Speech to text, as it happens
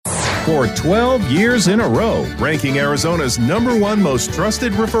For 12 years in a row, ranking Arizona's #1 most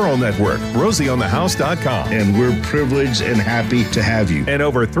trusted referral network, RosieOnTheHouse.com. And we're privileged and happy to have you. And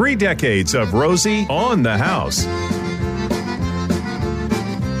over 3 decades of Rosie on the House.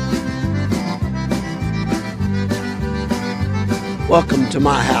 Welcome to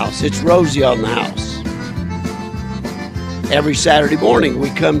my house. It's Rosie on the House. Every Saturday morning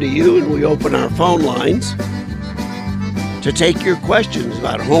we come to you and we open our phone lines to take your questions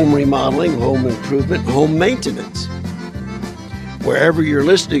about home remodeling, home improvement, home maintenance. Wherever you're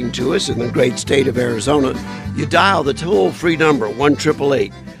listening to us in the great state of Arizona, you dial the toll-free number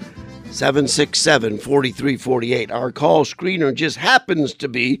 1-888-767-4348. Our call screener just happens to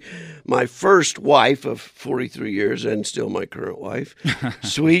be my first wife of 43 years and still my current wife,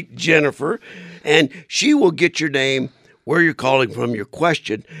 sweet Jennifer. And she will get your name, where you're calling from, your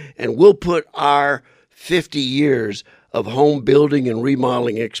question, and we'll put our 50 years of home building and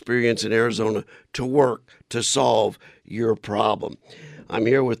remodeling experience in Arizona to work to solve your problem. I'm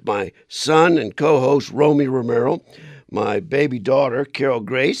here with my son and co-host, Romy Romero. My baby daughter, Carol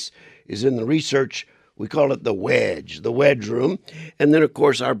Grace, is in the research, we call it the wedge room. And then, of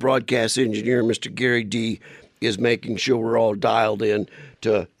course, our broadcast engineer, Mr. Gary D., is making sure we're all dialed in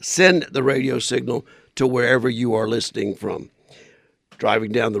to send the radio signal to wherever you are listening from.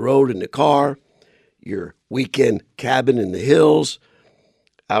 Driving down the road in the car, your weekend cabin in the hills,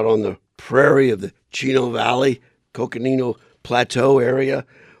 out on the prairie of the Chino Valley, Coconino Plateau area,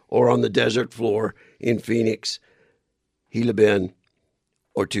 or on the desert floor in Phoenix, Gila Bend,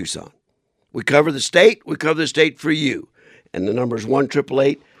 or Tucson. We cover the state for you. And the number is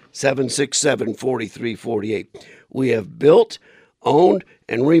 1-888-767-4348. We have built, owned,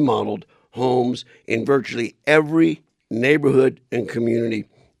 and remodeled homes in virtually every neighborhood and community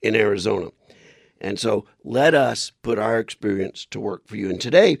in Arizona. And so let us put our experience to work for you. And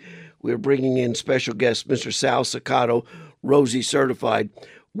today we're bringing in special guest, Mr. Sal Sacato, Rosie certified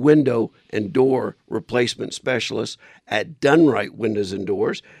window and door replacement specialist at Dunright Windows and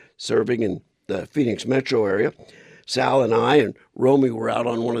Doors, serving in the Phoenix metro area. Sal and I and Romy were out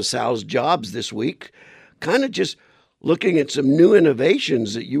on one of Sal's jobs this week, kind of just looking at some new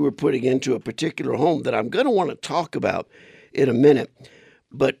innovations that you were putting into a particular home that I'm going to want to talk about in a minute.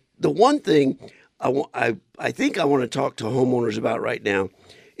 But the one thing I think I want to talk to homeowners about right now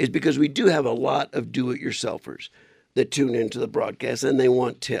is because we do have a lot of do-it-yourselfers that tune into the broadcast and they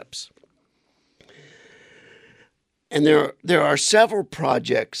want tips. And there are several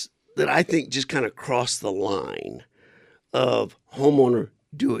projects that I think just kind of cross the line of homeowner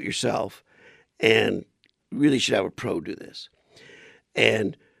do-it-yourself and really should have a pro do this.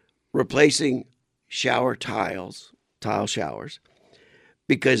 And replacing shower tile showers,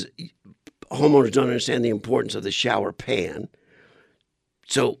 because homeowners don't understand the importance of the shower pan.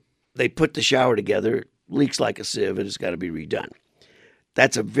 So they put the shower together, it leaks like a sieve, and it's got to be redone.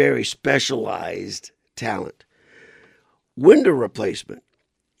 That's a very specialized talent. Window replacement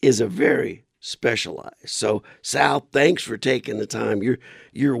is a very specialized. So Sal, thanks for taking the time,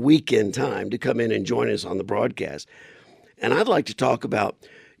 your weekend time, to come in and join us on the broadcast. And I'd like to talk about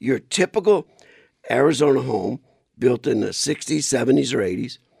your typical Arizona home built in the 60s, 70s, or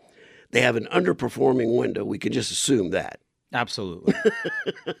 80s. They have an underperforming window. We can just assume that. Absolutely.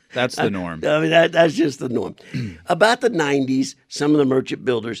 That's the norm. I mean, that's just the norm. About the 90s, some of the merchant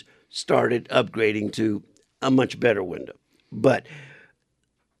builders started upgrading to a much better window. But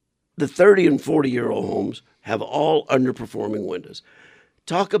the 30 and 40-year-old homes have all underperforming windows.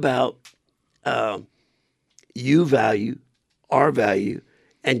 Talk about U value, R value,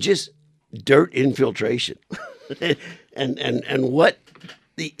 and just dirt infiltration. and what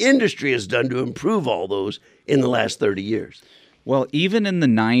the industry has done to improve all those in the last 30 years. Well, even in the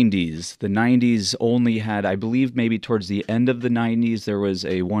 90s only had, I believe maybe towards the end of the 90s, there was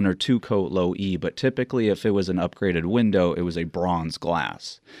a 1 or 2 coat low E, but typically if it was an upgraded window, it was a bronze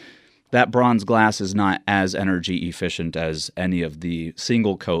glass. That bronze glass is not as energy efficient as any of the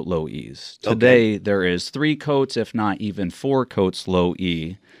single coat low E's. Today, there is 3 coats, if not even 4 coats low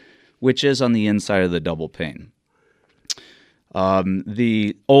E, which is on the inside of the double pane.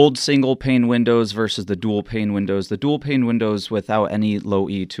 The old single pane windows versus the dual pane windows. The dual pane windows without any low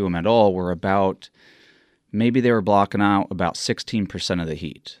E to them at all were about, maybe they were blocking out about 16% of the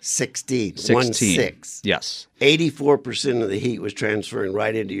heat. 16. 16. Yes. 84% of the heat was transferring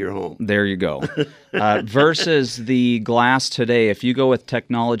right into your home. There you go. Versus the glass today, if you go with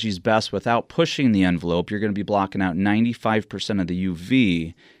technology's best without pushing the envelope, you're going to be blocking out 95% of the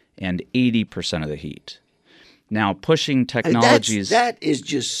UV and 80% of the heat. Now, pushing technologies... That is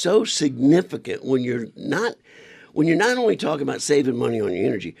just so significant when you're not... when you're not only talking about saving money on your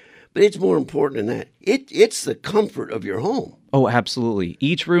energy, but it's more important than that. It's the comfort of your home. Oh, absolutely.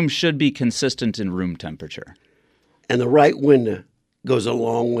 Each room should be consistent in room temperature. And the right window goes a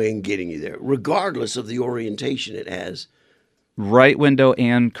long way in getting you there, regardless of the orientation it has. Right window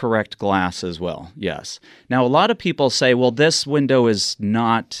and correct glass as well, yes. Now, a lot of people say, well, this window is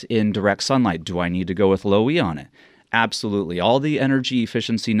not in direct sunlight. Do I need to go with low E on it? Absolutely. All the energy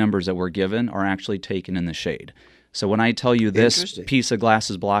efficiency numbers that we're given are actually taken in the shade. So when I tell you this piece of glass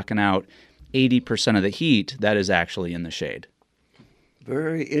is blocking out 80% of the heat, that is actually in the shade.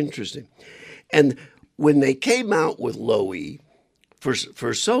 Very interesting. And when they came out with low E,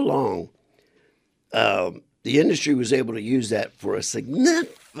 for so long, the industry was able to use that for a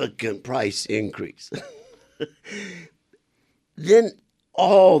significant price increase. Then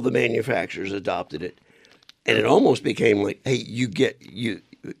all the manufacturers adopted it, and it almost became like, hey, you get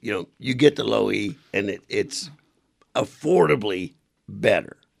the low E, and it's affordably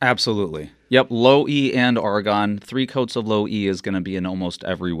better. Absolutely. Yep, low E and argon. 3 coats of low E is going to be in almost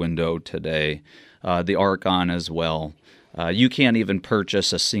every window today. The argon as well. You can't even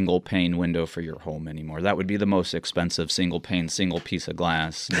purchase a single pane window for your home anymore. That would be the most expensive single pane, single piece of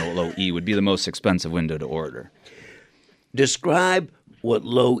glass. No, low E would be the most expensive window to order. Describe what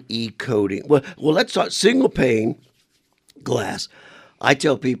low E coating. Well, let's talk single pane glass. I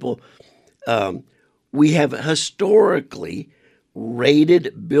tell people we have historically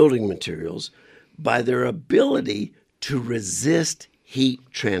rated building materials by their ability to resist heat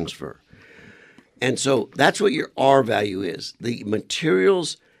transfer. And so that's what your R value is, the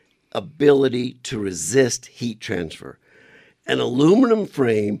material's ability to resist heat transfer. An aluminum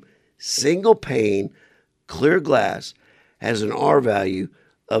frame, single pane, clear glass has an R value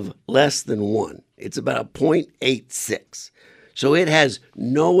of less than 1. It's about a 0.86. So it has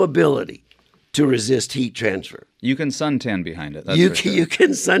no ability to resist heat transfer. You can suntan behind it. That's You for can, sure. you can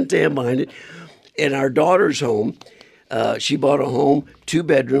suntan behind it. In our daughter's home, she bought a home, 2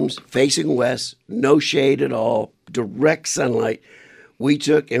 bedrooms, facing west, no shade at all, direct sunlight. We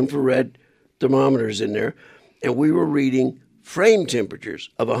took infrared thermometers in there, and we were reading frame temperatures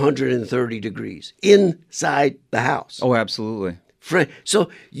of 130 degrees inside the house. Oh, absolutely. So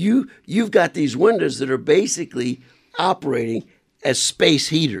you've got these windows that are basically operating as space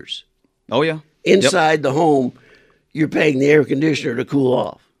heaters. Oh, yeah. Inside the home, you're paying the air conditioner to cool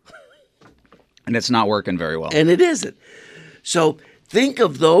off. And it's not working very well. And it isn't. So think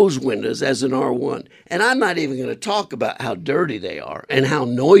of those windows as an R1. And I'm not even going to talk about how dirty they are and how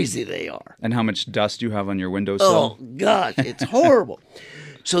noisy they are. And how much dust you have on your windowsill. Oh, gosh, it's horrible.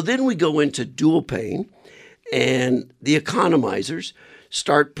 So then we go into dual pane, and the economizers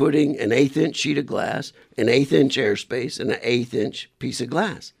start putting an 1/8-inch sheet of glass, an 1/8-inch airspace, and an 1/8-inch piece of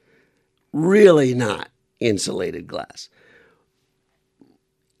glass. Really not insulated glass.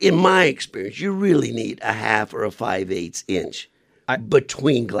 In my experience, you really need a 1/2 or a 5/8 inch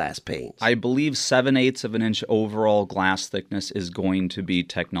between glass panes. I believe 7/8 of an inch overall glass thickness is going to be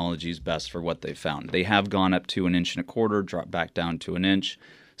technology's best for what they've found. They have gone up to 1.25 inches, dropped back down to 1 inch.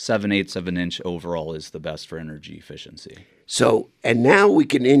 7/8 of an inch overall is the best for energy efficiency. So, and now we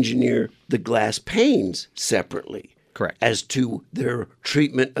can engineer the glass panes separately. Correct. As to their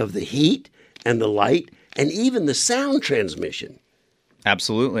treatment of the heat and the light and even the sound transmission.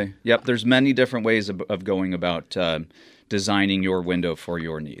 Absolutely. Yep. There's many different ways of going about designing your window for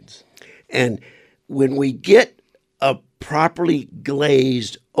your needs. And when we get a properly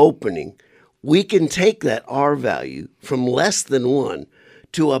glazed opening, we can take that R value from less than 1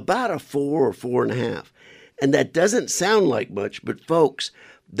 to about a 4 or 4.5. And that doesn't sound like much, but folks,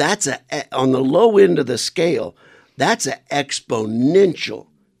 that's on the low end of the scale, that's an exponential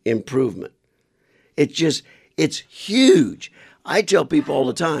improvement. It's huge. I tell people all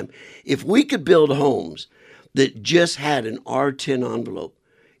the time, if we could build homes that just had an R10 envelope,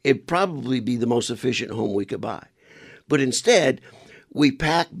 it'd probably be the most efficient home we could buy. But instead,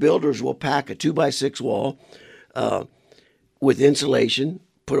 builders will pack a 2x6 wall with insulation,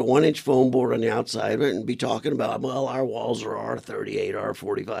 put a 1-inch foam board on the outside of it, and be talking about, well, our walls are R38,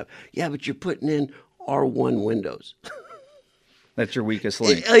 R45. Yeah, but you're putting in R1 windows. That's your weakest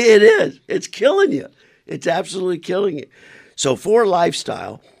link. It is. It's killing you. It's absolutely killing you. So for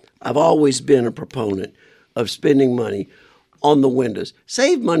lifestyle, I've always been a proponent of spending money on the windows.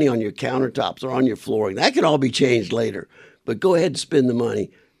 Save money on your countertops or on your flooring. That can all be changed later. But go ahead and spend the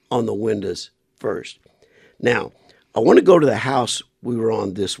money on the windows first. Now, I want to go to the house we were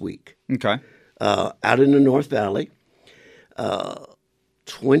on this week. Okay. Out in the North Valley.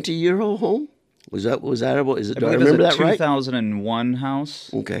 20-year-old home? Is it? Do I remember that right? 2001 house.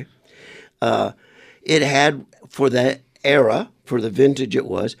 Okay. It had, for that era, for the vintage it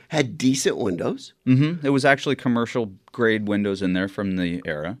was, had decent windows. It was actually commercial grade windows in there from the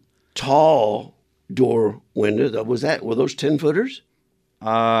era. Tall door windows. Were those 10-footers?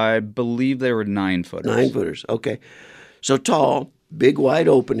 I believe they were 9-footers. 9-footers. Okay. So tall, big wide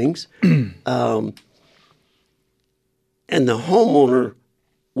openings. And the homeowner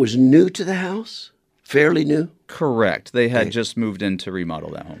was new to the house? Fairly new? Correct. They had just moved in to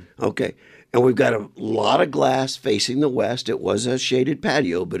remodel that home. Okay. And we've got a lot of glass facing the west. It was a shaded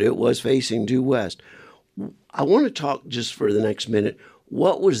patio, but it was facing due west. I want to talk just for the next minute.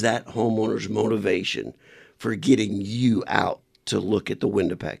 What was that homeowner's motivation for getting you out to look at the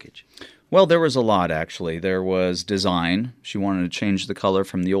window package? Well, there was a lot, actually. There was design. She wanted to change the color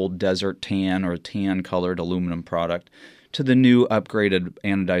from the old desert tan or tan-colored aluminum product to the new upgraded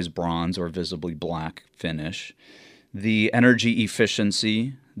anodized bronze or visibly black finish. The energy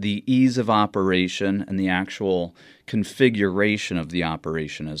efficiency, the ease of operation, and the actual configuration of the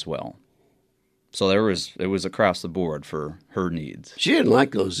operation as well. So it was across the board for her needs. She didn't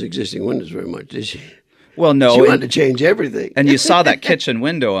like those existing windows very much, did she? Well, no. She wanted to change everything. And you saw that kitchen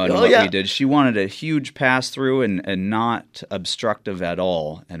window on what yeah. we did. She wanted a huge pass-through and not obstructive at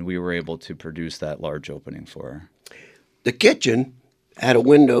all, and we were able to produce that large opening for her. The kitchen had a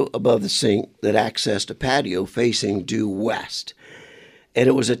window above the sink that accessed a patio facing due west. And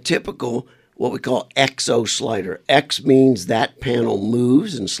it was a typical, what we call XO slider. X means that panel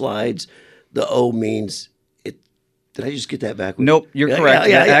moves and slides. The O means it. Did I just get that backwards? Nope, you're correct.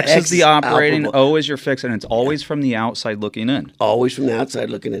 Yeah, X is the operating, operable. O is your fix, and it's always from the outside looking in. Always from the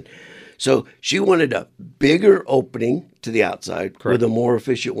outside looking in. So she wanted a bigger opening to the outside with a more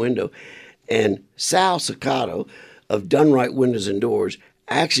efficient window. And Sal Ciccato of Done Right Windows and Doors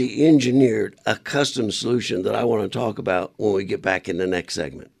actually engineered a custom solution that I want to talk about when we get back in the next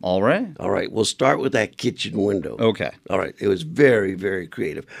segment. All right. All right, we'll start with that kitchen window. Okay. All right, it was very, very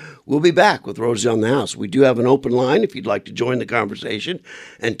creative. We'll be back with Rosie on the House. We do have an open line if you'd like to join the conversation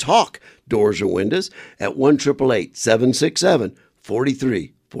and talk doors or windows at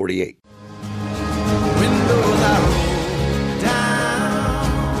 1-888-767-4348. Windows I roll down,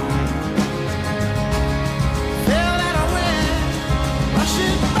 feel that wind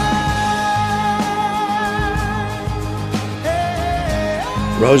rushing by. Hey,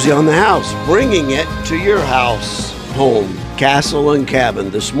 Rosie on the House, bringing it to your house, home, castle, and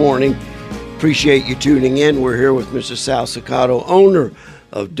cabin this morning. Appreciate you tuning in. We're here with Mrs. Sal Ciccato, owner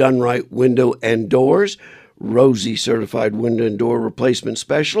of Done Right Window and Doors, Rosie Certified Window and Door Replacement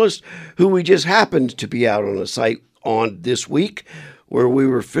Specialist, who we just happened to be out on a site on this week where we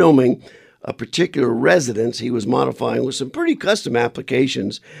were filming a particular residence he was modifying with some pretty custom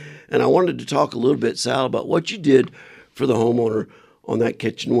applications. And I wanted to talk a little bit, Sal, about what you did for the homeowner on that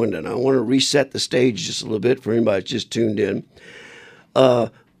kitchen window. And I want to reset the stage just a little bit for anybody that's just tuned in. A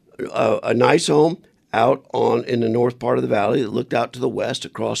nice home out in the north part of the valley that looked out to the west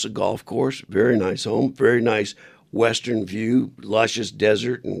across a golf course. Very nice home, very nice western view, luscious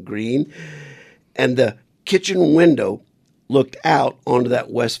desert and green. And the kitchen window looked out onto that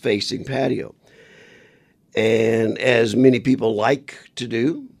west-facing patio. And as many people like to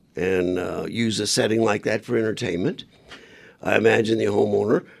do and use a setting like that for entertainment, I imagine the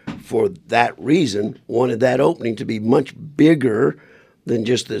homeowner, for that reason, wanted that opening to be much bigger than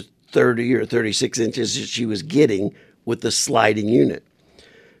just the 30 or 36 inches that she was getting with the sliding unit.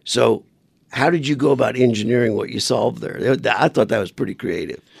 So how did you go about engineering what you solved there? I thought that was pretty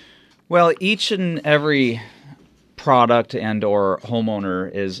creative. Well, each and every product and or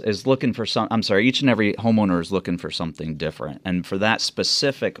homeowner is looking for each and every homeowner is looking for something different. And for that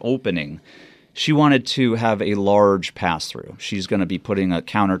specific opening, she wanted to have a large pass-through. She's going to be putting a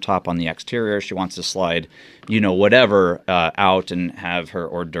countertop on the exterior. She wants to slide, whatever out and have her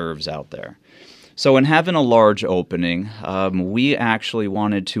hors d'oeuvres out there. So in having a large opening, we actually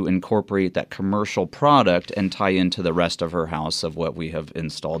wanted to incorporate that commercial product and tie into the rest of her house of what we have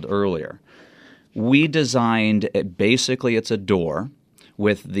installed earlier. We designed, basically it's a door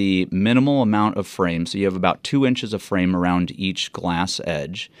with the minimal amount of frame. So you have about 2 inches of frame around each glass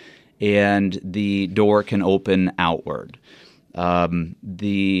edge, and the door can open outward.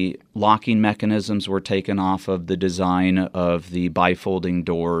 The locking mechanisms were taken off of the design of the bifolding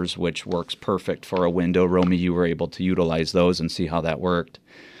doors, which works perfect for a window. Romy, you were able to utilize those and see how that worked.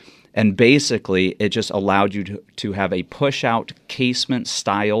 And basically, it just allowed you to have a push-out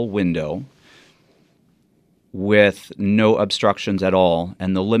casement-style window with no obstructions at all,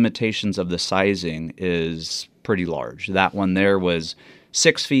 and the limitations of the sizing is pretty large. That one there was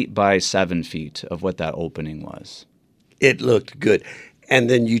 6 feet by 7 feet of what that opening was. It looked good. And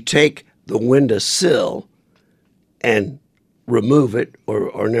then you take the window sill and remove it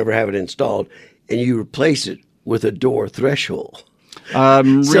or never have it installed, and you replace it with a door threshold.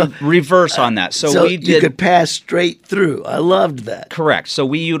 Reverse on that. So we you did could pass straight through. I loved that. correct. So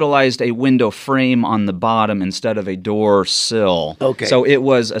we utilized a window frame on the bottom instead of a door sill. Okay. So it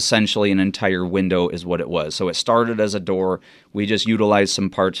was essentially an entire window is what it was. So it started as a door. We just utilized some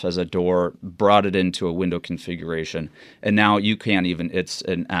parts as a door, brought it into a window configuration, and now you can't even. It's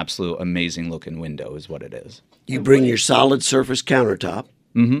an absolute amazing looking window, is what it is. You bring your solid surface countertop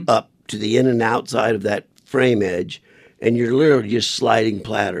up to the in and outside of that frame edge, and you're literally just sliding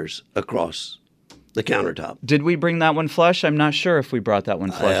platters across the countertop. Did we bring that one flush? I'm not sure if we brought that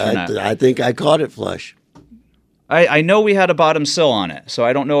one flush or not. I think I caught it flush. I know we had a bottom sill on it, so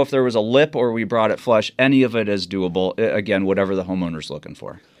I don't know if there was a lip or we brought it flush. Any of it is doable. Again, whatever the homeowner's looking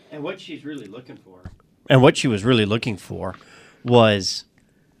for. And what she's really looking for. And what she was really looking for was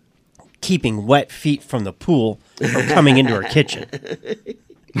keeping wet feet from the pool from coming into her kitchen.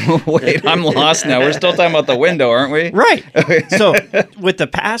 Wait, I'm lost now. We're still talking about the window, aren't we? Right. So with the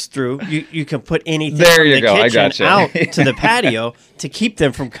pass-through, you can put anything There from you the go. I kitchen gotcha. out to the patio to keep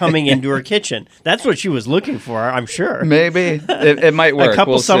them from coming into her kitchen. That's what she was looking for, I'm sure. Maybe. It might work. A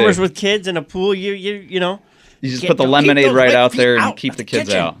couple We'll summers see. with kids in a pool, you know. You just Get- put the keep lemonade those right wet out feet there and out keep of the the kids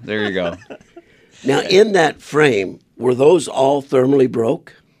kitchen. out. There you go. Now, in that frame, were those all thermally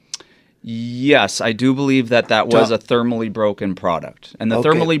broke? Yes, I do believe that was a thermally broken product. And the Okay.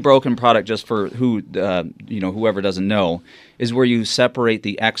 thermally broken product, just for whoever doesn't know, is where you separate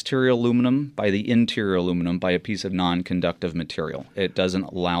the exterior aluminum by the interior aluminum by a piece of non-conductive material. It doesn't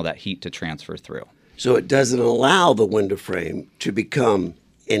allow that heat to transfer through. So it doesn't allow the window frame to become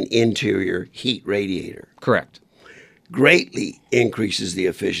an interior heat radiator. Correct. Greatly increases the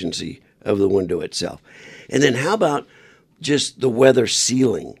efficiency of the window itself. And then how about just the weather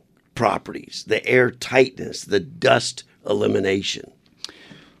sealing properties, the air tightness, the dust elimination?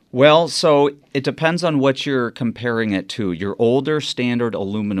 Well, so it depends on what you're comparing it to. Your older standard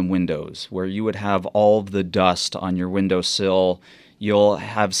aluminum windows, where you would have all of the dust on your windowsill, you'll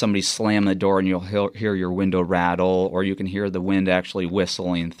have somebody slam the door and you'll hear your window rattle, or you can hear the wind actually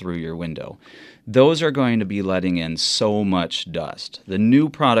whistling through your window. Those are going to be letting in so much dust. The new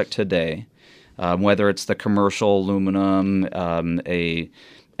product today, whether it's the commercial aluminum,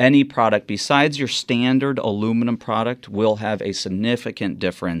 any product besides your standard aluminum product will have a significant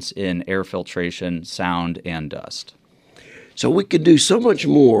difference in air filtration, sound, and dust. So we could do so much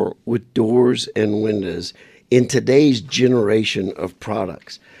more with doors and windows in today's generation of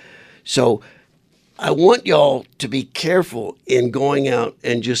products. So I want y'all to be careful in going out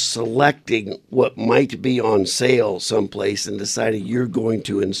and just selecting what might be on sale someplace and deciding you're going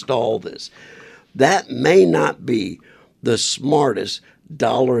to install this. That may not be the smartest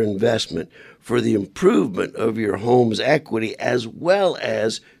dollar investment for the improvement of your home's equity as well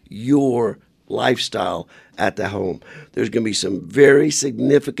as your lifestyle at the home. There's going to be some very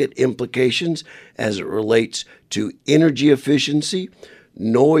significant implications as it relates to energy efficiency,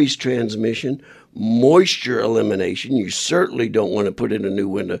 noise transmission, moisture elimination. You certainly don't want to put in a new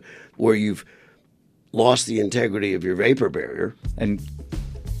window where you've lost the integrity of your vapor barrier. And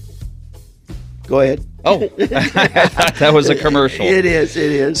Go ahead. oh, I thought that was a commercial. It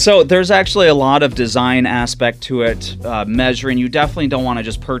is. So there's actually a lot of design aspect to it, measuring. You definitely don't want to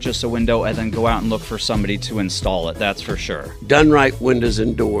just purchase a window and then go out and look for somebody to install it. That's for sure. Done Right Windows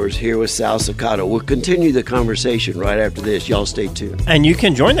and Doors here with Sal Sacato. We'll continue the conversation right after this. Y'all stay tuned. And you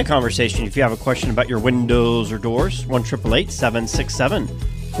can join the conversation if you have a question about your windows or doors.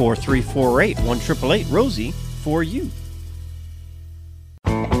 1-888-767-4348. 1-888-ROSIE for you.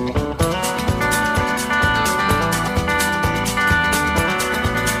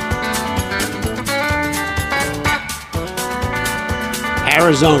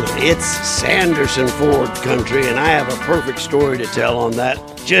 Arizona, it's Sanderson Ford country, and I have a perfect story to tell on that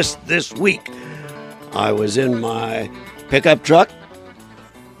just this week. I was in my pickup truck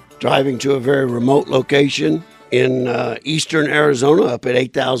driving to a very remote location in eastern Arizona up at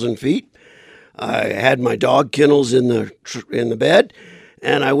 8,000 feet. I had my dog kennels in the bed,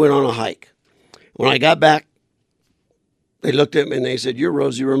 and I went on a hike. When I got back, they looked at me and they said, "You're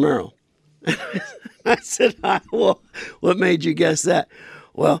Rosie Romero." I said, "Well, what made you guess that?"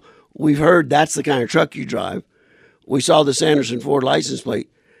 "Well, we've heard that's the kind of truck you drive. We saw the Sanderson Ford license plate,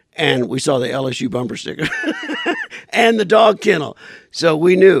 and we saw the LSU bumper sticker and the dog kennel. So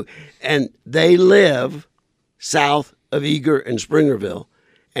we knew." And they live south of Eager and Springerville.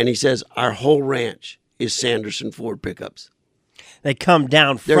 And he says, our whole ranch is Sanderson Ford pickups. They come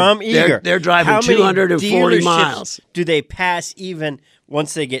down from Eager. They're driving How many 240 dealerships miles. do they pass even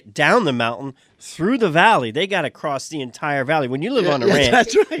once they get down the mountain through the valley, they got to cross the entire valley. When you live on a ranch,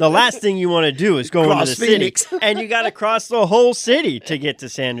 that's right. the last thing you want to do is go Cross into the Phoenix. city, and you got to cross the whole city to get to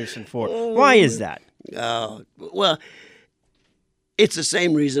Sanderson Ford. Why is that? Well, it's the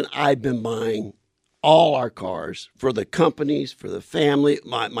same reason I've been buying all our cars for the companies, for the family,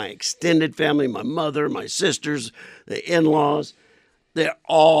 my extended family, my mother, my sisters, the in-laws. They're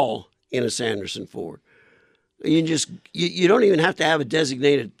all in a Sanderson Ford. You don't even have to have a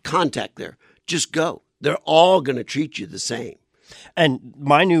designated contact there. Just go. They're all going to treat you the same. And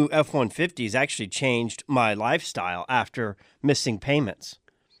my new F-150 has actually changed my lifestyle after missing payments.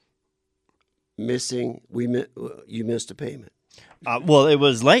 You missed a payment. Well, it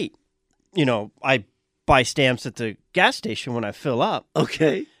was late. You know, I buy stamps at the gas station when I fill up.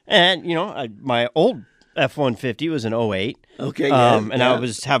 Okay. And, my old F-150 was an 08. Okay, yeah, and I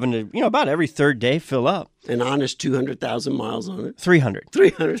was having to, about every third day fill up. An honest 200,000 miles on it. 300.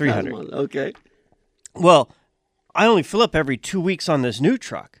 300,000 miles. Okay. Well, I only fill up every 2 weeks on this new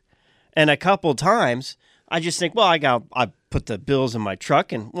truck. And a couple times, I just think, well, I put the bills in my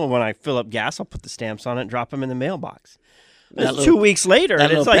truck, and when I fill up gas, I'll put the stamps on it and drop them in the mailbox. It's 2 weeks later,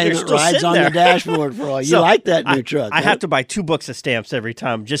 That and it's little like you're payment still rides sitting on there. the dashboard for all. You So, like that new truck. I huh? have to buy 2 books of stamps every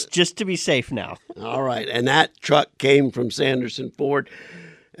time just to be safe now. All right. And that truck came from Sanderson Ford.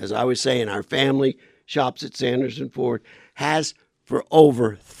 As I was saying, our family shops at Sanderson Ford, has for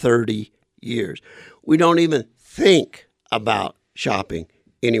over 30 years. We don't even think about shopping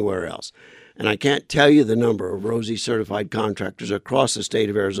anywhere else. And I can't tell you the number of Rosie certified contractors across the state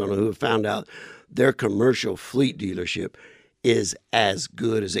of Arizona who have found out their commercial fleet dealership is as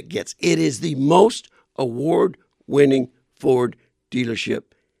good as it gets. It is the most award-winning Ford dealership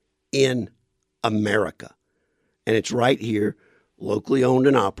in America. And it's right here, locally owned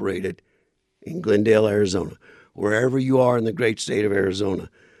and operated in Glendale, Arizona. Wherever you are in the great state of Arizona,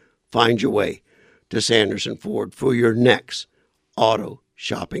 find your way to Sanderson Ford for your next auto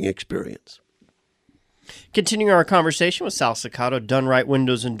shopping experience. Continuing our conversation with Sal Sacato, Done Right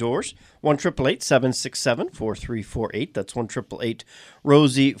Windows and Doors, 1-888-767-4348. That's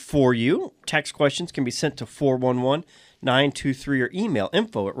 1-888-ROSIE for you. Text questions can be sent to 411-923 or email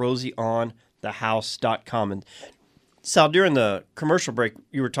info@rosieonthehouse.com. And Sal, during the commercial break,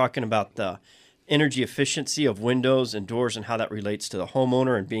 you were talking about the energy efficiency of windows and doors and how that relates to the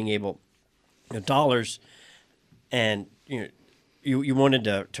homeowner and being able, dollars, and you wanted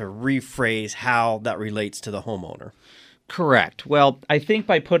to rephrase how that relates to the homeowner. Correct. Well, I think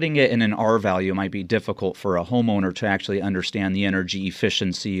by putting it in an R value, it might be difficult for a homeowner to actually understand the energy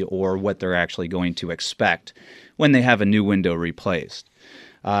efficiency or what they're actually going to expect when they have a new window replaced.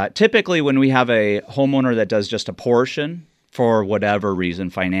 Typically, when we have a homeowner that does just a portion for whatever reason,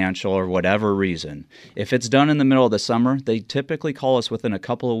 financial or whatever reason, if it's done in the middle of the summer, they typically call us within a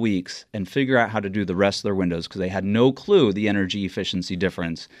couple of weeks and figure out how to do the rest of their windows because they had no clue the energy efficiency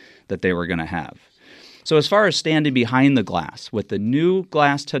difference that they were going to have. So as far as standing behind the glass, with the new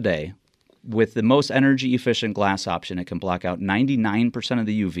glass today, with the most energy efficient glass option, it can block out 99% of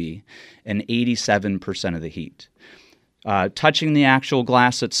the UV and 87% of the heat. Touching the actual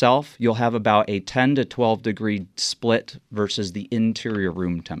glass itself, you'll have about a 10 to 12 degree split versus the interior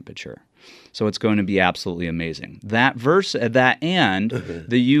room temperature. So it's going to be absolutely amazing. That and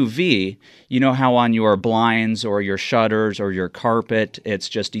the UV, you know how on your blinds or your shutters or your carpet, it's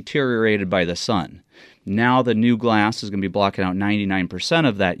just deteriorated by the sun. Now the new glass is going to be blocking out 99%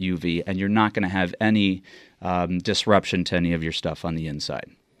 of that UV, and you're not going to have any disruption to any of your stuff on the inside.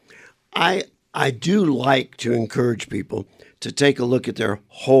 I do like to encourage people to take a look at their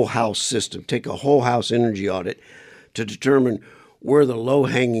whole house system, take a whole house energy audit to determine where the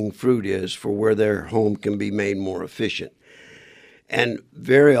low-hanging fruit is for where their home can be made more efficient. And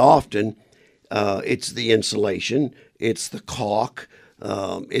very often, it's the insulation, it's the caulk,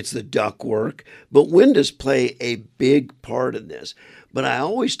 it's the ductwork, but windows play a big part in this. But I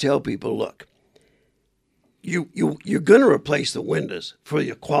always tell people, look, you're going to replace the windows for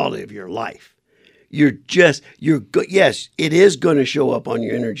the quality of your life. Yes, it is going to show up on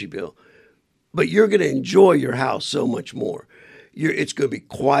your energy bill, but you're going to enjoy your house so much more. It's going to be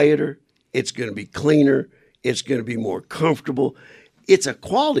quieter. It's going to be cleaner. It's going to be more comfortable. It's a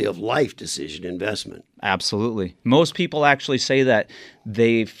quality of life decision investment. Absolutely. Most people actually say that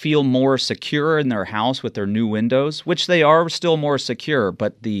they feel more secure in their house with their new windows, which they are still more secure,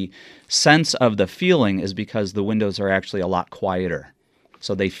 but the sense of the feeling is because the windows are actually a lot quieter.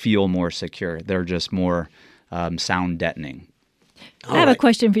 So they feel more secure. They're just more sound deadening. I have a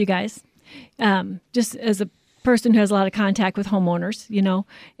question for you guys. Just as a person who has a lot of contact with homeowners,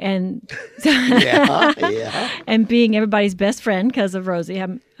 and Yeah. and being everybody's best friend because of Rosie.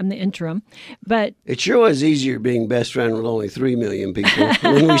 I'm the interim, but It sure was easier being best friend with only 3 million people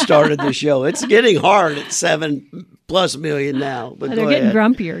when we started the show. It's getting hard at 7+ million now. But they're go getting ahead.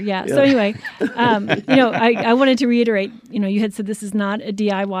 grumpier. Yeah. So anyway, I wanted to reiterate. You had said this is not a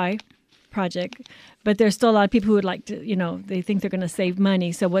DIY project, but there's still a lot of people who would like to. They think they're going to save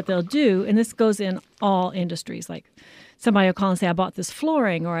money. So what they'll do, and this goes in all industries, like somebody will call and say, "I bought this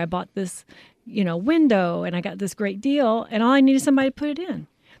flooring," or "I bought this, window, and I got this great deal, and all I need is somebody to put it in."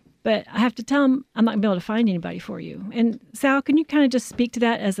 But I have to tell them I'm not going to be able to find anybody for you. And Sal, can you kind of just speak to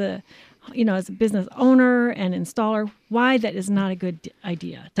that as a business owner and installer, why that is not a good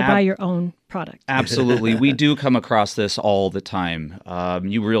idea to buy your own product? Absolutely. We do come across this all the time.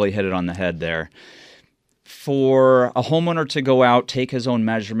 You really hit it on the head there. For a homeowner to go out, take his own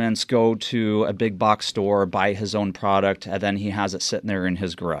measurements, go to a big box store, buy his own product, and then he has it sitting there in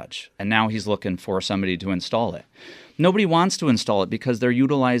his garage. And now he's looking for somebody to install it. Nobody wants to install it because they're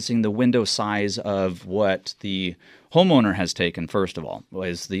utilizing the window size of what the homeowner has taken, first of all.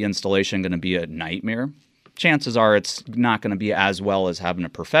 Is the installation going to be a nightmare? Chances are it's not going to be as well as having a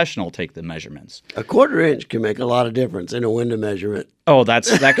professional take the measurements. A 1/4 inch can make a lot of difference in a window measurement. Oh, that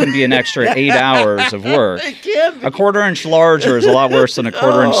can be an extra 8 hours of work. It can be. A 1/4 inch larger is a lot worse than a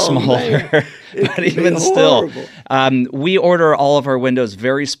 1/4 inch smaller. But be even still, horrible. we order all of our windows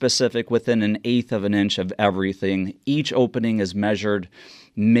very specific, within 1/8 of an inch of everything. Each opening is measured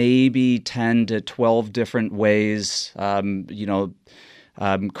maybe 10 to 12 different ways,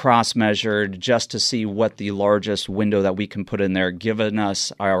 cross-measured, just to see what the largest window that we can put in there, giving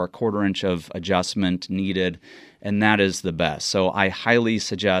us our 1/4 inch of adjustment needed, and that is the best. So I highly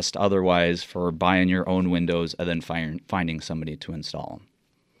suggest otherwise for buying your own windows and then finding somebody to install them.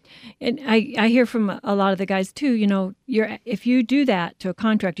 And I hear from a lot of the guys too, if you do that to a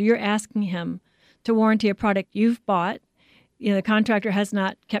contractor, you're asking him to warranty a product you've bought. The contractor has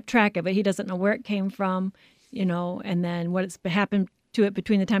not kept track of it. He doesn't know where it came from, and then what it's happened to it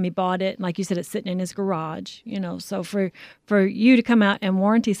between the time he bought it. And like you said, it's sitting in his garage, So for you to come out and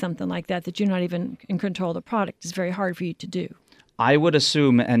warranty something like that you're not even in control of the product is very hard for you to do. I would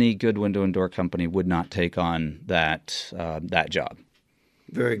assume any good window and door company would not take on that job.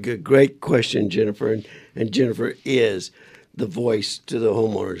 Very good. Great question, Jennifer. And Jennifer is the voice to the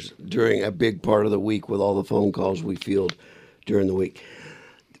homeowners during a big part of the week with all the phone calls we field during the week.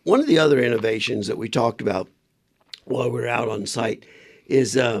 One of the other innovations that we talked about while we were out on site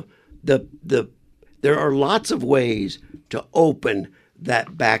is there are lots of ways to open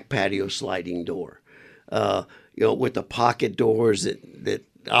that back patio sliding door. With the pocket doors that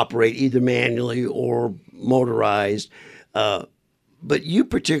operate either manually or motorized. But you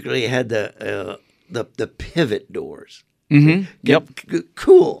particularly had the pivot doors. Mm-hmm. Yep.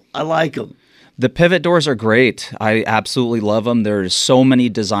 Cool. I like them. The pivot doors are great. I absolutely love them. There's so many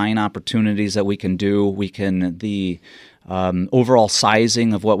design opportunities that we can do. The overall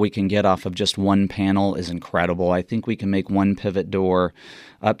sizing of what we can get off of just one panel is incredible. I think we can make one pivot door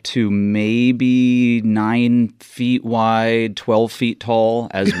up to maybe 9 feet wide, 12 feet tall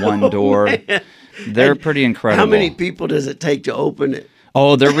as one door. Man. They're pretty incredible. How many people does it take to open it?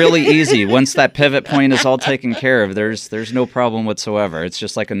 Oh, they're really easy. Once that pivot point is all taken care of, there's no problem whatsoever. It's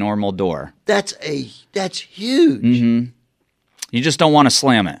just like a normal door. That's huge. Mm-hmm. You just don't want to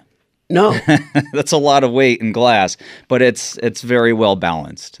slam it. No. That's a lot of weight in glass, but it's very well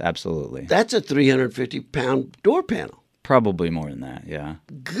balanced. Absolutely. That's a 350-pound door panel. Probably more than that, yeah.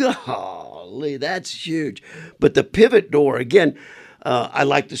 Golly, that's huge. But the pivot door, again, I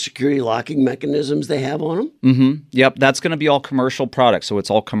like the security locking mechanisms they have on them. Mm-hmm. Yep, that's going to be all commercial products. So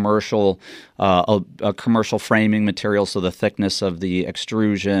it's all commercial, commercial framing material. So the thickness of the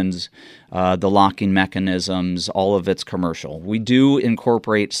extrusions, the locking mechanisms, all of it's commercial. We do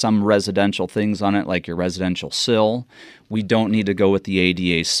incorporate some residential things on it, like your residential sill. We don't need to go with the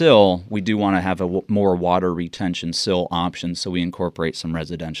ADA sill. We do want to have a more water retention sill option, so we incorporate some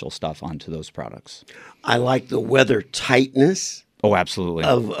residential stuff onto those products. I like the weather tightness. Oh, absolutely.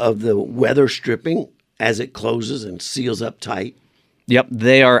 Of the weather stripping as it closes and seals up tight. Yep,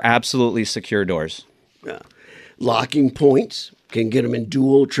 they are absolutely secure doors. Locking points, can get them in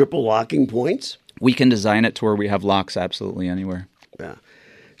dual, triple locking points. We can design it to where we have locks absolutely anywhere. Yeah.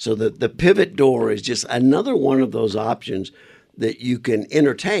 So the pivot door is just another one of those options that you can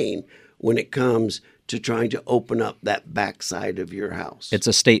entertain when it comes to trying to open up that backside of your house. It's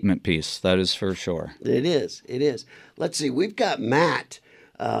a statement piece, that is for sure. It is. It is. Let's see. We've got Matt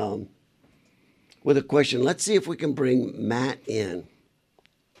with a question. Let's see if we can bring Matt in.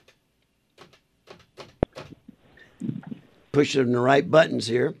 pushing the right buttons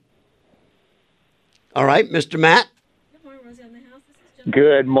here. All right, Mr. Matt.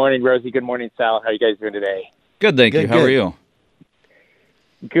 Good morning, Rosie. Good morning, Sal. How are you guys doing today? Good, thank you. Good, How are good. you?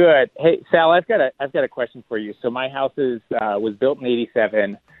 Good. Hey, Sal, I've got a question for you. So my house was built in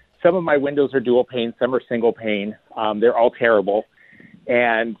 '87. Some of my windows are dual pane, some are single pane. They're all terrible,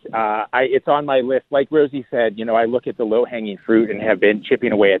 and it's on my list. Like Rosie said, I look at the low-hanging fruit and have been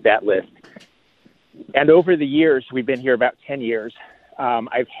chipping away at that list. And over the years, we've been here about 10 years.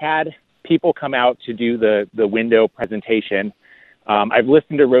 I've had people come out to do the window presentation. I've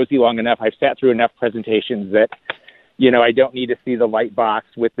listened to Rosie long enough. I've sat through enough presentations that, I don't need to see the light box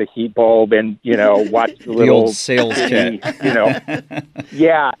with the heat bulb and, watch the little old sales kit.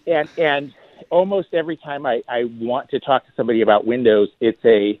 Yeah. And almost every time I want to talk to somebody about windows, it's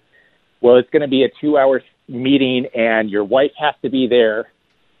going to be a 2-hour meeting and your wife has to be there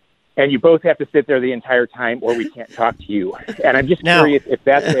and you both have to sit there the entire time or we can't talk to you. And I'm just curious if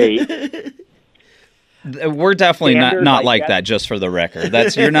that's We're definitely standard not like like that, just for the record.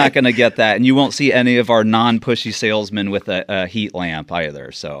 You're not going to get that, and you won't see any of our non-pushy salesmen with a heat lamp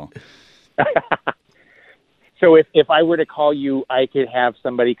either. So if I were to call you, I could have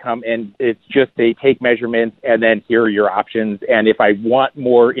somebody come and it's just they take measurements and then here are your options. And if I want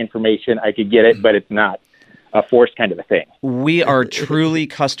more information, I could get it, but it's not a forced kind of a thing. we are truly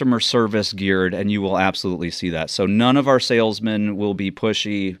customer service geared, and you will absolutely see that. So none of our salesmen will be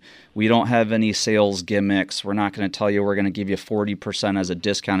pushy. We don't have any sales gimmicks. We're not going to tell you we're going to give you 40% as a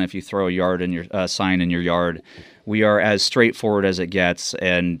discount if you throw a yard in your sign in your yard. We are as straightforward as it gets,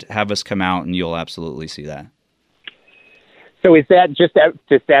 and have us come out, and you'll absolutely see that. So is that just to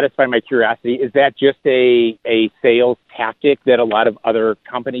satisfy my curiosity, is that just a sales tactic that a lot of other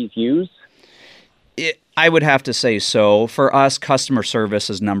companies use? I would have to say so. For us, customer service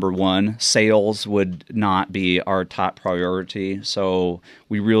is number one. Sales would not be our top priority. So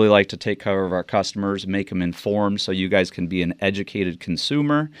we really like to take care of our customers, make them informed so you guys can be an educated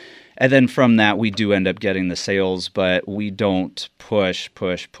consumer. And then from that, we do end up getting the sales, but we don't push.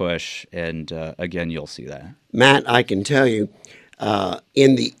 And again, you'll see that. Matt, I can tell you,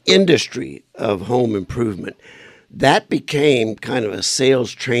 in the industry of home improvement, that became kind of a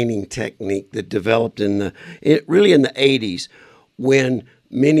sales training technique that developed really in the 80s when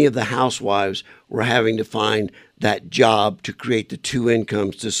many of the housewives were having to find that job to create the two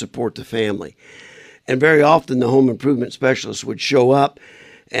incomes to support the family. And very often the home improvement specialist would show up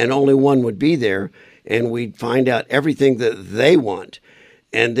and only one would be there, and we'd find out everything that they want.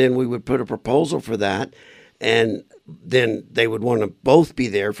 And then we would put a proposal for that, and then they would want to both be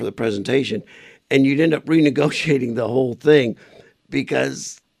there for the presentation. And you'd end up renegotiating the whole thing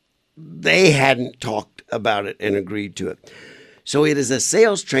because they hadn't talked about it and agreed to it. So it is a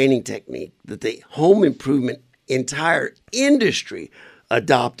sales training technique that the home improvement entire industry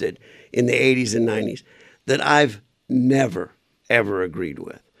adopted in the 80s and 90s that I've never, ever agreed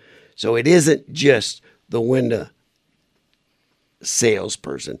with. So it isn't just the window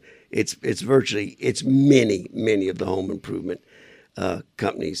salesperson. It's many of the home improvement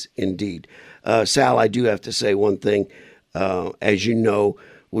companies indeed. Sal, I do have to say one thing. As you know,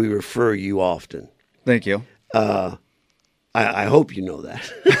 we refer you often. Thank you. I hope you know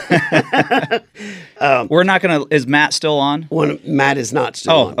that. We're not going to... Is Matt still on? Matt is not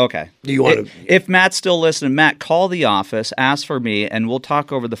still on. Oh, okay. Do you want to... If Matt's still listening, Matt, call the office, ask for me, and we'll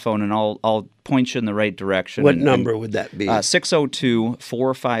talk over the phone, and I'll point you in the right direction. What number would that be?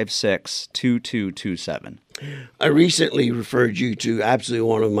 602-456-2227. I recently referred you to absolutely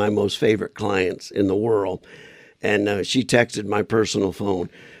one of my most favorite clients in the world, and she texted my personal phone.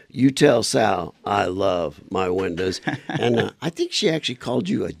 You tell Sal I love my windows. And I think she actually called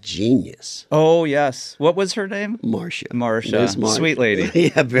you a genius. Oh, yes. What was her name? Marcia. Marcia. Sweet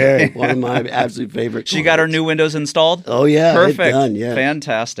lady. Yeah, very. One of my absolute favorite She got her new windows installed? Oh, yeah. Perfect. Done, yeah.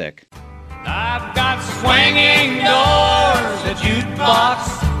 Fantastic. I've got swinging doors, a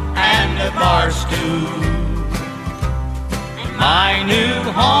jukebox, and a bar stool. My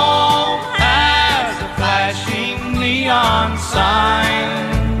new home has a flashing neon sign.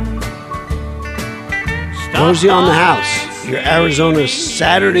 Rosie on the House, your Arizona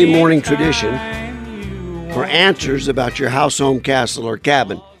Saturday morning tradition for answers about your house, home, castle, or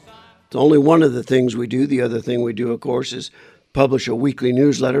cabin. It's only one of the things we do. The other thing we do, of course, is publish a weekly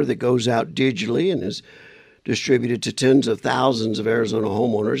newsletter that goes out digitally and is distributed to tens of thousands of Arizona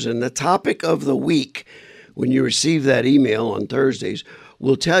homeowners. And the topic of the week, when you receive that email on Thursdays,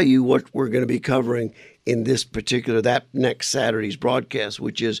 will tell you what we're going to be covering in that next Saturday's broadcast,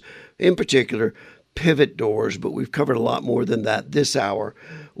 which is, in particular, pivot doors. But we've covered a lot more than that this hour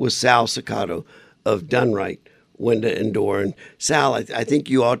with Sal Sacato of Done Right window and door. And Sal, I think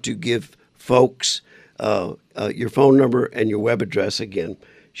you ought to give folks your phone number and your web address again,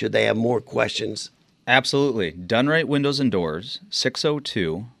 should they have more questions. Absolutely. Done Right Windows and Doors,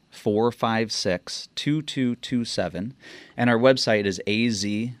 602-456-2227. And our website is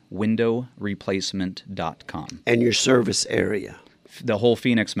azwindowreplacement.com. And your service area. The whole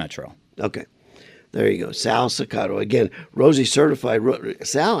Phoenix Metro. Okay. There you go. Sal Sacato. Again, Rosie certified.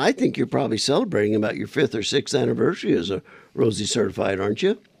 Sal, I think you're probably celebrating about your 5th or 6th anniversary as a Rosie certified, aren't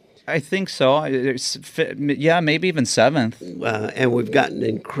you? I think so. Yeah, maybe even 7th. And we've gotten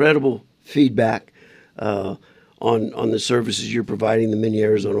incredible feedback on the services you're providing the many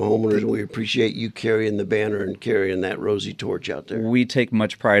Arizona homeowners. We appreciate you carrying the banner and carrying that Rosie torch out there. We take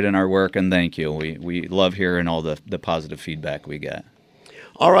much pride in our work, and thank you. We love hearing all the positive feedback we get.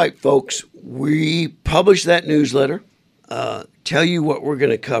 All right, folks, we publish that newsletter, tell you what we're going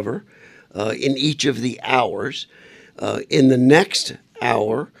to cover in each of the hours. In the next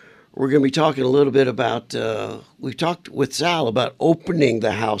hour, we're going to be talking a little bit about, we talked with Sal about opening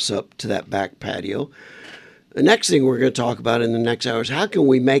the house up to that back patio. The next thing we're going to talk about in the next hour is how can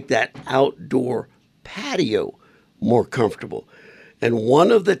we make that outdoor patio more comfortable? And one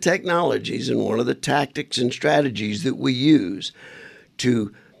of the technologies and one of the tactics and strategies that we use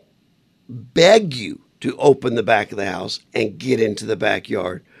to beg you to open the back of the house and get into the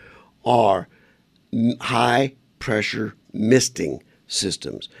backyard are high pressure misting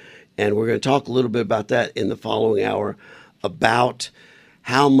systems. And we're going to talk a little bit about that in the following hour, about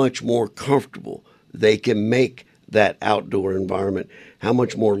how much more comfortable they can make that outdoor environment, how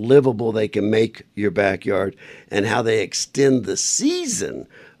much more livable they can make your backyard, and how they extend the season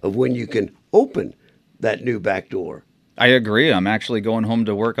of when you can open that new back door. I agree. I'm actually going home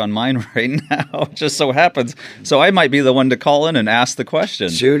to work on mine right now. It just so happens. So I might be the one to call in and ask the question.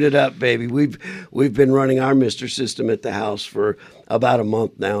 Shoot it up, baby. We've been running our Mister system at the house for about a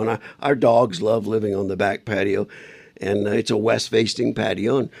month now, and our dogs love living on the back patio. And it's a west-facing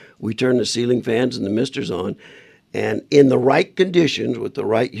patio, and we turn the ceiling fans and the misters on. And in the right conditions, with the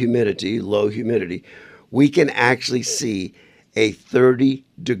right humidity, low humidity, we can actually see a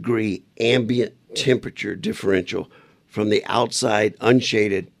 30-degree ambient temperature differential from the outside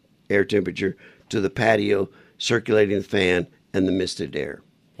unshaded air temperature to the patio circulating the fan and the misted air.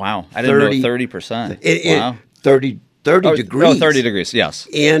 Wow. I didn't know 30%. Wow. 30 degrees. Oh, 30 degrees, yes.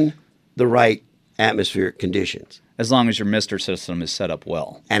 In the right atmospheric conditions. As long as your mister system is set up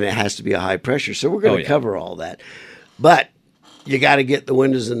well. And it has to be a high pressure. So we're going to cover all that. But you got to get the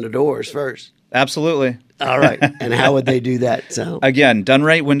windows and the doors first. Absolutely. All right. And how would they do that, Sal? Again, Done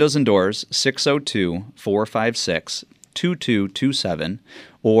Right Windows and Doors, 602-456-2227,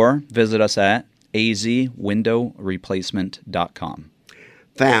 or visit us at azwindowreplacement.com.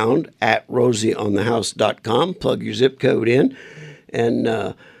 Found at rosieonthehouse.com. Plug your zip code in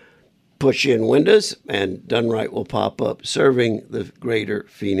and push in windows, and Done Right will pop up, serving the greater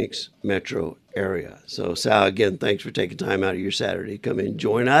Phoenix metro area. So, Sal, again, thanks for taking time out of your Saturday to come in and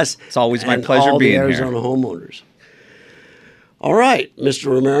join us. It's always my pleasure being here. All the Arizona homeowners. All right, Mr.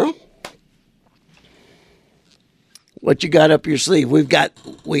 Romero, what you got up your sleeve? We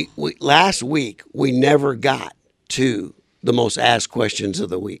last week we never got to the most asked questions of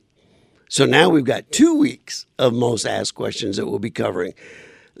the week. So now we've got 2 weeks of most asked questions that we'll be covering.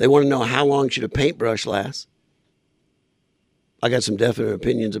 They want to know, how long should a paintbrush last? I got some definite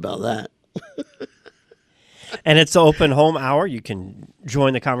opinions about that. And it's the open home hour. You can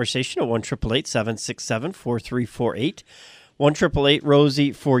join the conversation at 1-888-767-4348.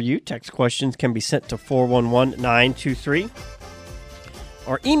 1-888-ROSIE for you. Text questions can be sent to 411-923.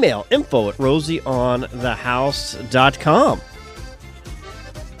 Or email info@rosieonthehouse.com.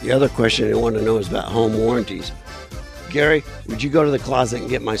 The other question they want to know is about home warranties. Gary, would you go to the closet and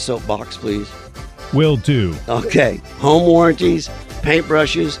get my soapbox, please? Will do. Okay. Home warranties,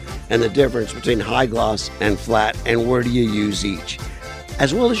 paintbrushes, and the difference between high gloss and flat, and where do you use each?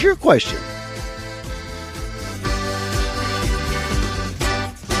 As well as your question.